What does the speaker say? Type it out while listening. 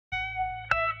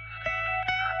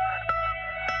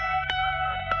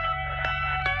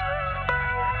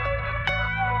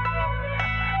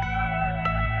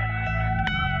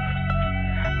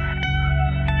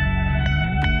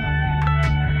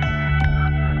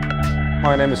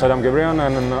My name is Adam Gebrian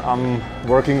and I'm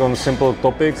working on simple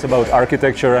topics about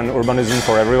architecture and urbanism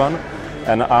for everyone.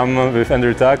 And I'm with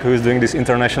Andrew Tuck, who is doing this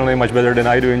internationally much better than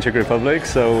I do in Czech Republic.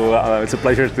 So it's a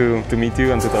pleasure to meet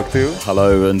you and to talk to you.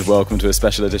 Hello and welcome to a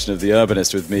special edition of The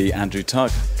Urbanist with me, Andrew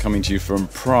Tuck, coming to you from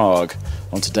Prague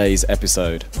on today's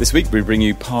episode. This week we bring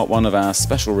you part one of our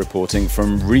special reporting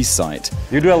from reSITE.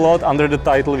 You do a lot under the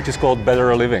title which is called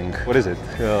Better Living. What is it?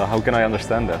 How can I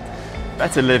understand that?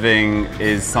 Better living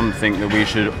is something that we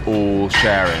should all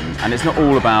share in. And it's not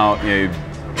all about,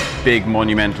 big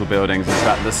monumental buildings. It's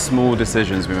about the small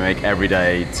decisions we make every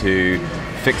day to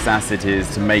fix our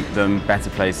cities, to make them better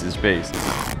places to be.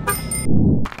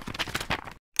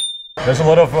 There's a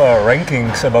lot of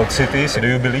rankings about cities. Do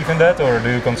you believe in that, or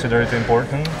do you consider it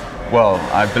important? Well,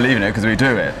 I believe in it because we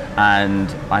do it,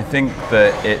 and I think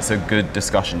that it's a good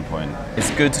discussion point. It's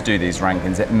good to do these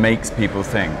rankings. It makes people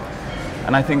think.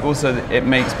 And I think also that it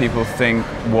makes people think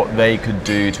what they could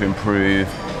do to improve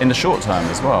in the short term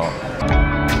as well.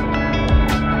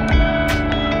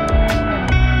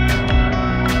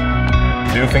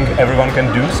 Do you think everyone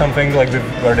can do something like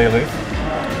where they live?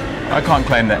 I can't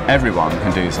claim that everyone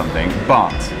can do something,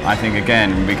 but I think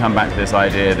again we come back to this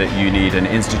idea that you need an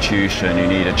institution, you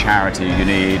need a charity, you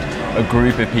need a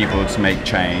group of people to make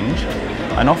change.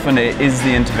 And often it is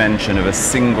the intervention of a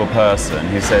single person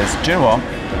who says, do you know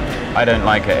what? I don't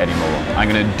like it anymore. I'm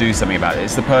going to do something about it.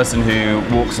 It's the person who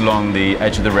walks along the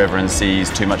edge of the river and sees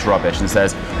too much rubbish and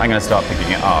says, I'm going to start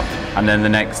picking it up. And then the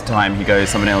next time he goes,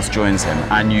 someone else joins him,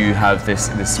 and you have this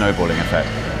snowballing effect.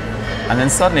 And then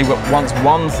suddenly, once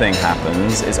one thing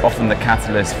happens, it's often the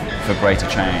catalyst for greater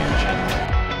change.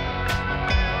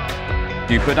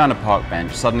 You put down a park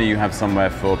bench, suddenly you have somewhere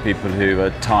for people who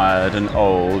are tired and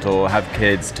old or have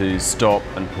kids to stop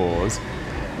and pause.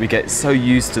 We get so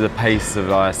used to the pace of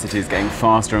our cities getting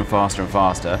faster and faster and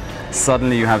faster.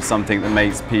 Suddenly you have something that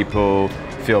makes people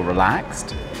feel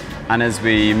relaxed. And as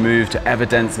we move to ever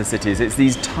denser cities, it's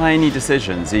these tiny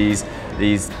decisions, these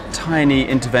tiny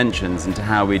interventions into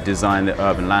how we design the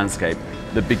urban landscape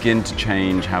that begin to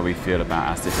change how we feel about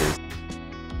our cities.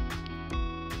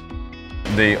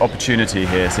 The opportunity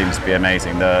here seems to be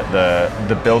amazing.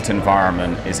 The built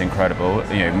environment is incredible.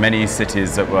 Many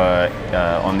cities that were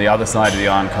on the other side of the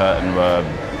Iron Curtain were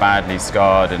badly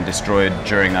scarred and destroyed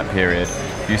during that period.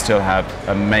 You still have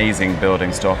amazing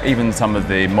building stock. Even some of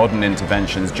the modern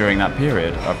interventions during that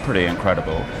period are pretty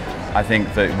incredible. I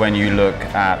think that when you look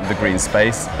at the green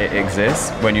space, it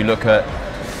exists. When you look at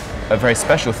a very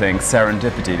special thing,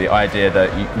 serendipity, the idea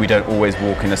that we don't always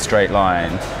walk in a straight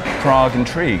line. Prague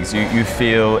intrigues. You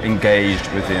feel engaged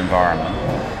with the environment.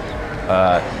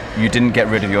 You didn't get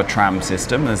rid of your tram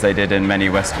system as they did in many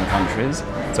Western countries.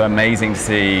 So amazing to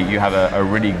see you have a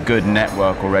really good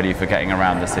network already for getting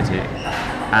around the city.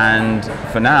 And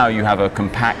for now you have a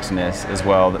compactness as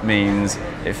well that means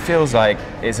it feels like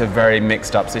it's a very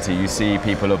mixed up city. You see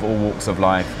people of all walks of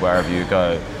life wherever you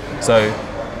go. So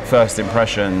first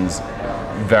impressions,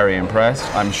 very impressed.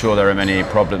 I'm sure there are many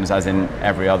problems, as in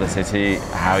every other city,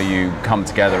 how you come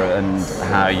together and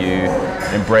how you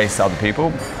embrace other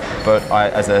people. But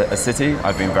as a city,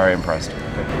 I've been very impressed.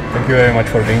 Thank you very much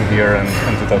for being here and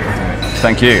to talking to me.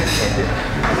 Thank you. Thank you.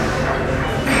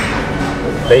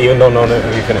 They even don't know that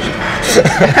we finished.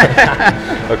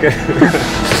 Okay.